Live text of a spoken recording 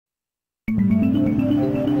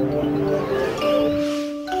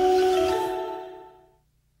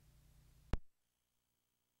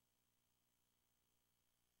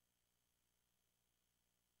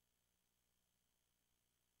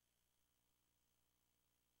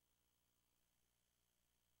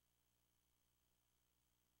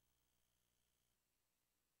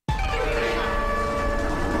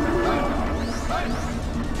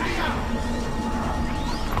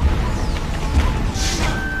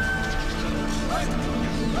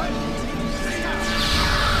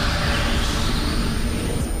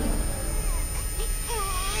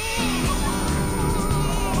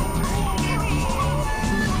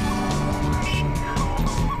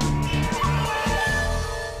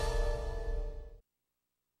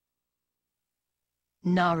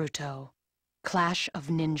Naruto, Clash of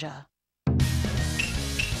Ninja.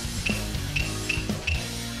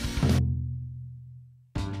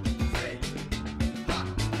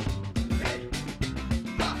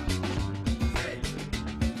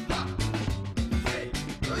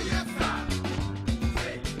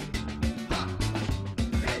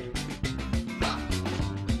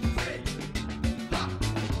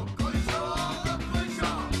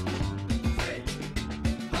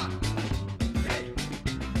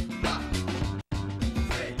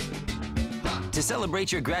 To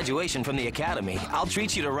celebrate your graduation from the academy, I'll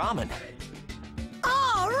treat you to ramen.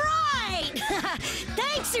 All right!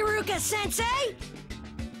 Thanks, Iruka-sensei!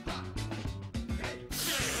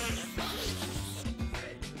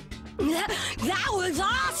 That was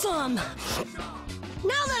awesome!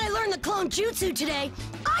 Now that I learned the clone jutsu today,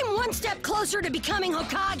 I'm one step closer to becoming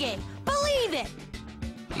Hokage. Believe it!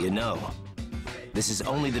 You know, this is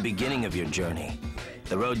only the beginning of your journey.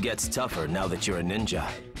 The road gets tougher now that you're a ninja.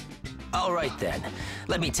 All right then,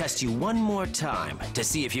 let me test you one more time to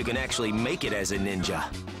see if you can actually make it as a ninja.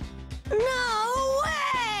 No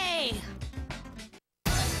way!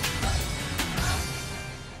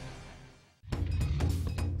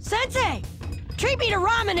 Sensei! Treat me to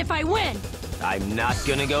ramen if I win! I'm not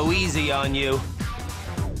gonna go easy on you.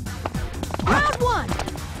 Round one!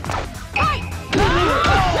 Fight!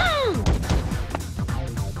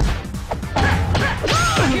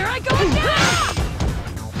 Here I go again!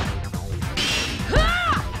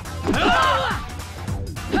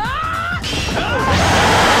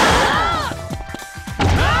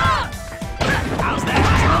 How's that?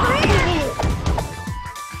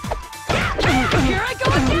 Here I go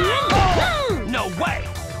again! No way!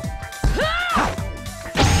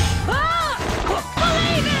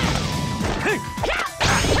 Believe it!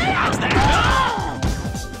 How's that?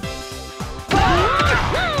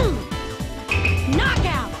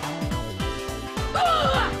 Knockout!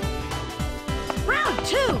 Round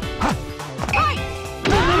two! Fight!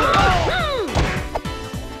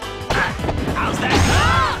 How's that?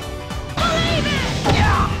 Believe it!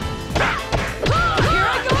 Here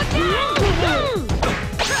I go again!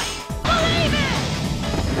 Believe it!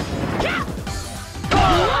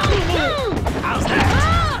 How's that?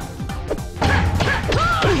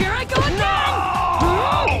 Here I go again!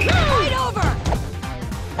 Fight over!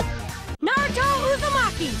 Naruto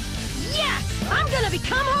Uzumaki! Yes! I'm gonna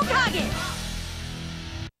become Hokage!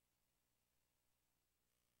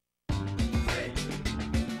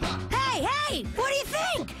 Hey! What do you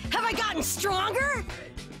think? Have I gotten stronger?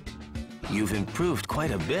 You've improved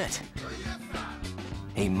quite a bit.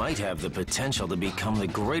 He might have the potential to become the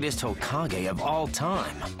greatest Hokage of all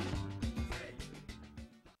time.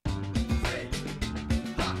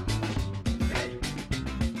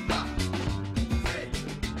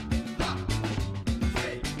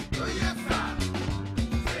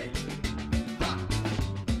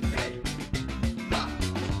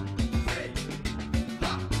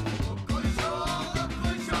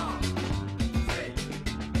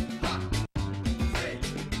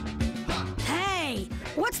 Hey,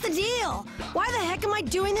 what's the deal? Why the heck am I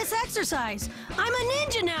doing this exercise? I'm a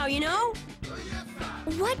ninja now, you know?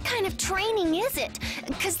 What kind of training is it?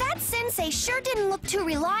 'Cause that sensei sure didn't look too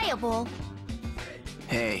reliable.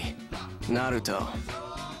 Hey, Naruto.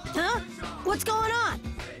 Huh? What's going on?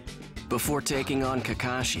 Before taking on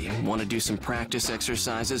Kakashi, want to do some practice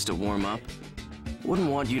exercises to warm up? Wouldn't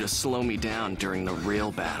want you to slow me down during the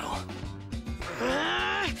real battle.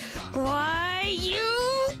 Why,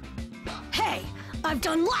 you? Hey, I've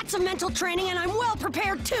done lots of mental training and I'm well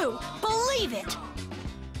prepared too. Believe it.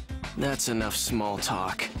 That's enough small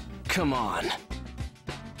talk. Come on.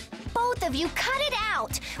 Both of you, cut it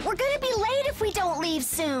out! We're gonna be late if we don't leave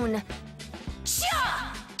soon.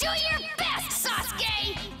 Cha! Do your best,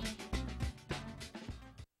 Sasuke!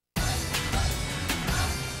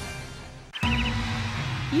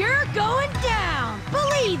 You're going down.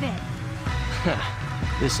 Believe it.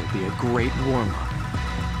 This'll be a great warm-up.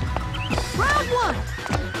 Round one!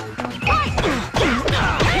 Fight!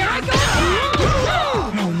 Here I go!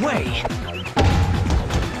 No way!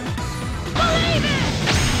 Believe it!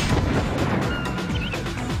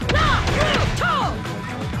 Naruto!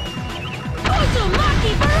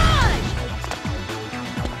 Uzumaki barrage!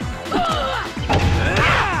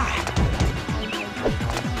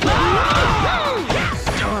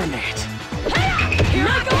 Darn it! Here I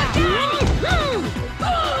go again!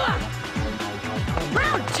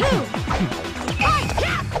 Round two! Fight!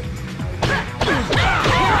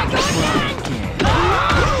 Here I go again!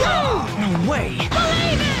 No way!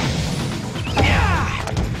 Believe it!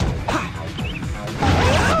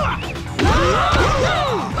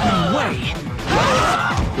 No way!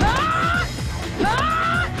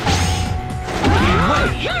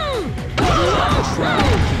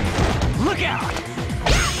 Look out!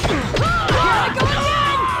 Here I go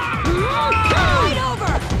again! Right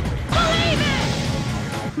over! Believe it!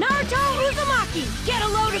 Naruto Uzumaki, get a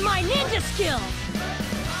load of my ninja skills!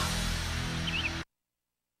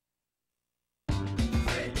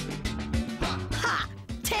 Ha!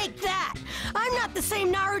 Take that! I'm not the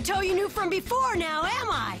same Naruto you knew from before now, am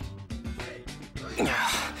I?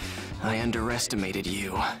 I underestimated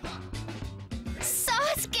you.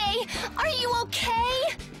 Sasuke, are you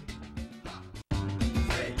okay?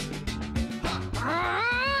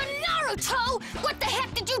 Naruto! What the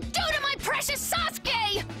heck did you do to my precious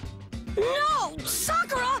Sasuke? No!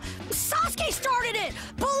 Sakura! Sasuke started it!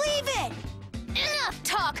 Believe it! Enough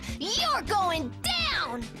talk! You're going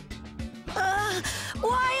down!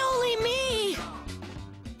 Why only me?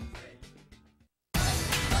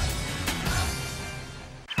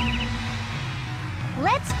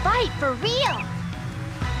 Let's fight for real!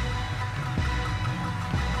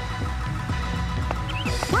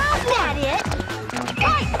 Round That one! it?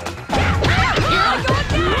 Fight! Here I go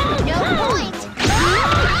again! No point!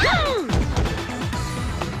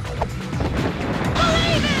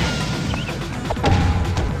 Believe it!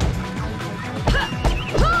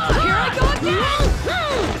 Here I go again!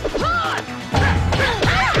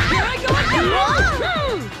 Here I go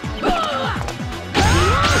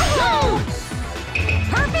again!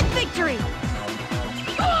 Perfect victory!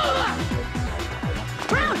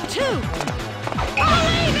 Round two!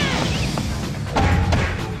 Believe it!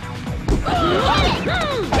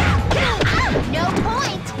 No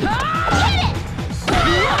point! Hit it!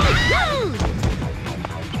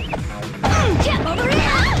 Get over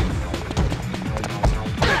here!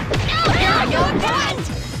 No point!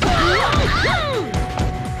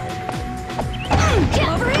 Get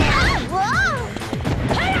over here! Whoa!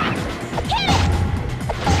 Hit it! Hit it!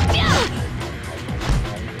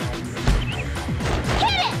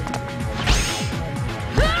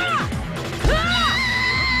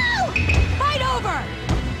 Fight over!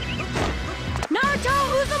 Naruto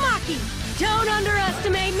Uzumaki, don't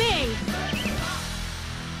underestimate me!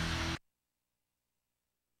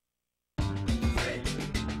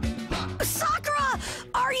 Sakura,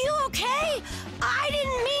 are you okay? I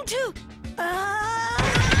didn't mean to...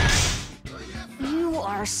 You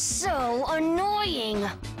are so annoying!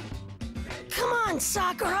 Come on,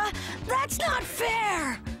 Sakura, that's not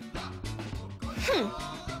fair!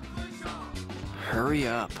 Hurry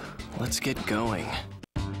up. Let's get going.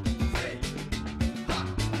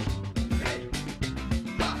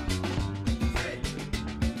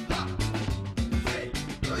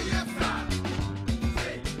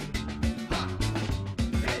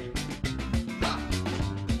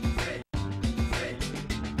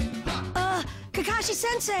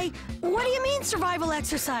 Kakashi-sensei, what do you mean survival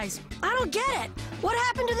exercise? I don't get it. What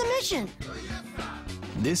happened to the mission?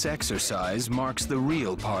 This exercise marks the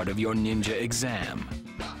real part of your ninja exam.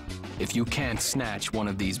 If you can't snatch one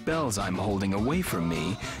of these bells I'm holding away from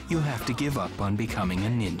me, you'll have to give up on becoming a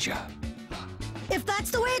ninja. If that's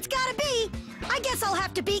the way it's gotta be, I guess I'll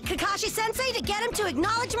have to beat Kakashi-sensei to get him to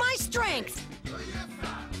acknowledge my strength.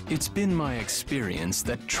 It's been my experience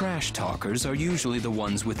that trash talkers are usually the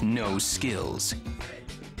ones with no skills.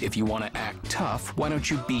 If you want to act tough, why don't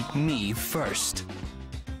you beat me first?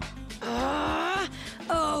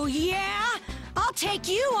 Oh yeah? I'll take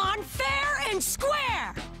you on fair and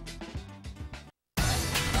square!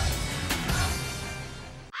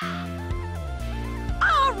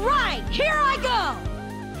 All right, here I go!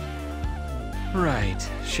 Right,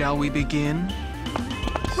 shall we begin?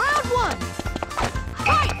 Round one!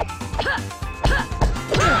 Fight!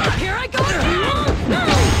 Here I go again!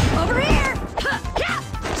 Over here!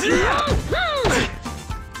 Here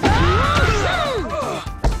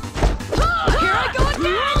I go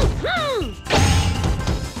again!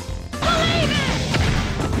 Believe it!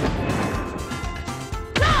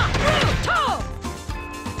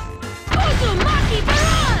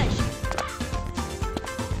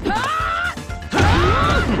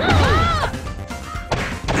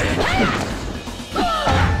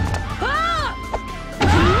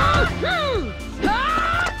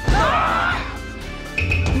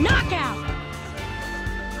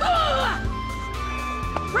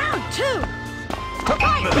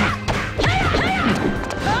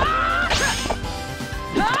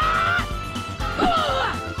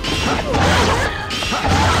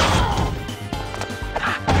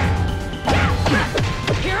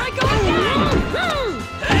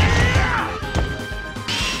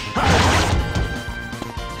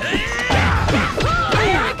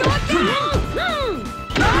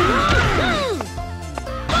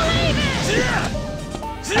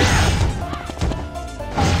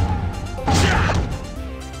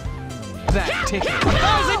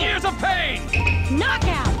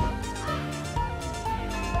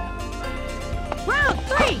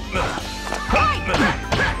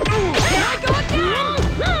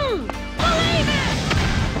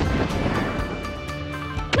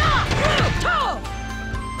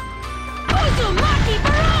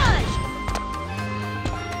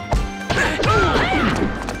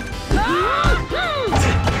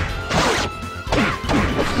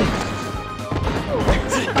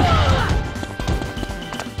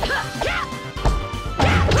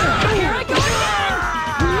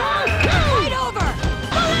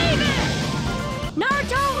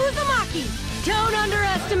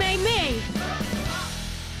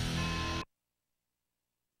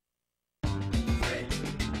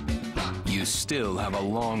 you still have a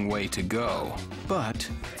long way to go. But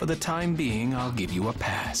for the time being, I'll give you a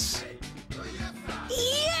pass.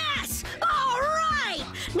 Yes! All right!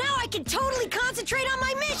 Now I can totally concentrate on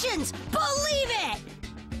my missions! Believe it!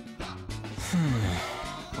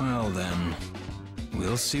 Well then,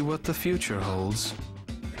 we'll see what the future holds.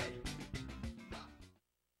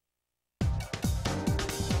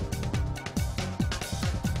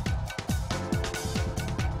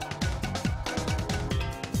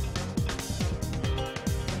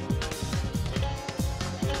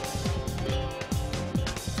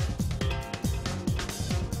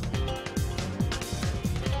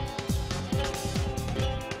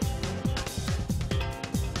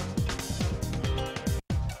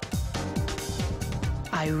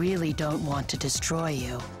 I really don't want to destroy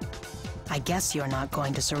you. I guess you're not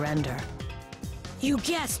going to surrender. You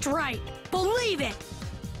guessed right. Believe it!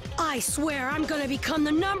 I swear I'm gonna become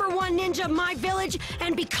the #1 ninja of my village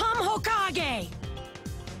and become Hokage!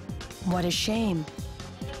 What a shame.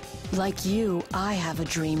 Like you, I have a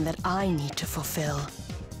dream that I need to fulfill.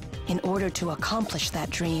 In order to accomplish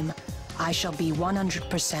that dream, I shall be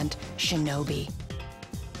 100% shinobi.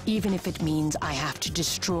 Even if it means I have to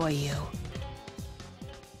destroy you.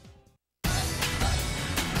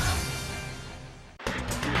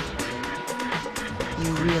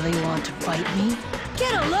 You really want to fight me?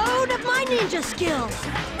 Get a load of my ninja skills!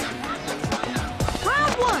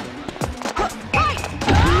 Round 1! Fight!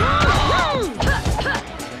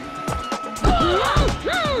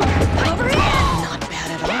 Over here! Not bad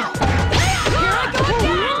at all. Here I go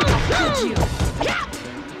again! Could you? Here!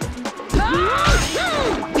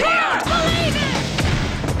 Believe it!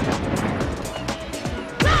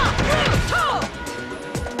 Naruto!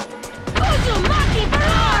 Uzumaki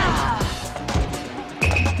barrage!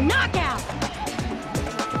 Knockout!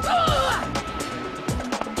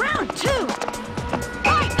 Round 2!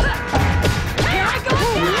 Fight! Here I go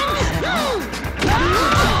again!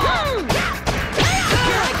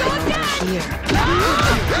 Here I go again! Here.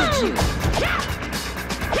 Could you?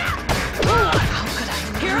 How could I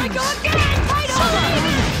lose? Here I go again! Fight over!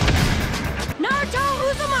 Naruto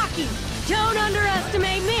Uzumaki! Don't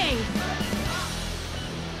underestimate me!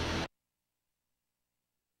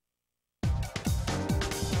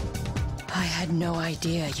 I had no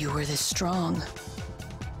idea you were this strong.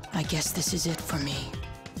 I guess this is it for me.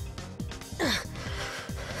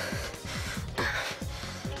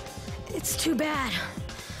 It's too bad.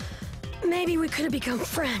 Maybe we could have become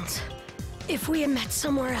friends if we had met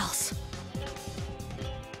somewhere else.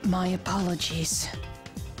 My apologies,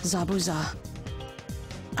 Zabuza.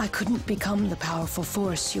 I couldn't become the powerful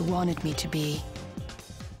force you wanted me to be.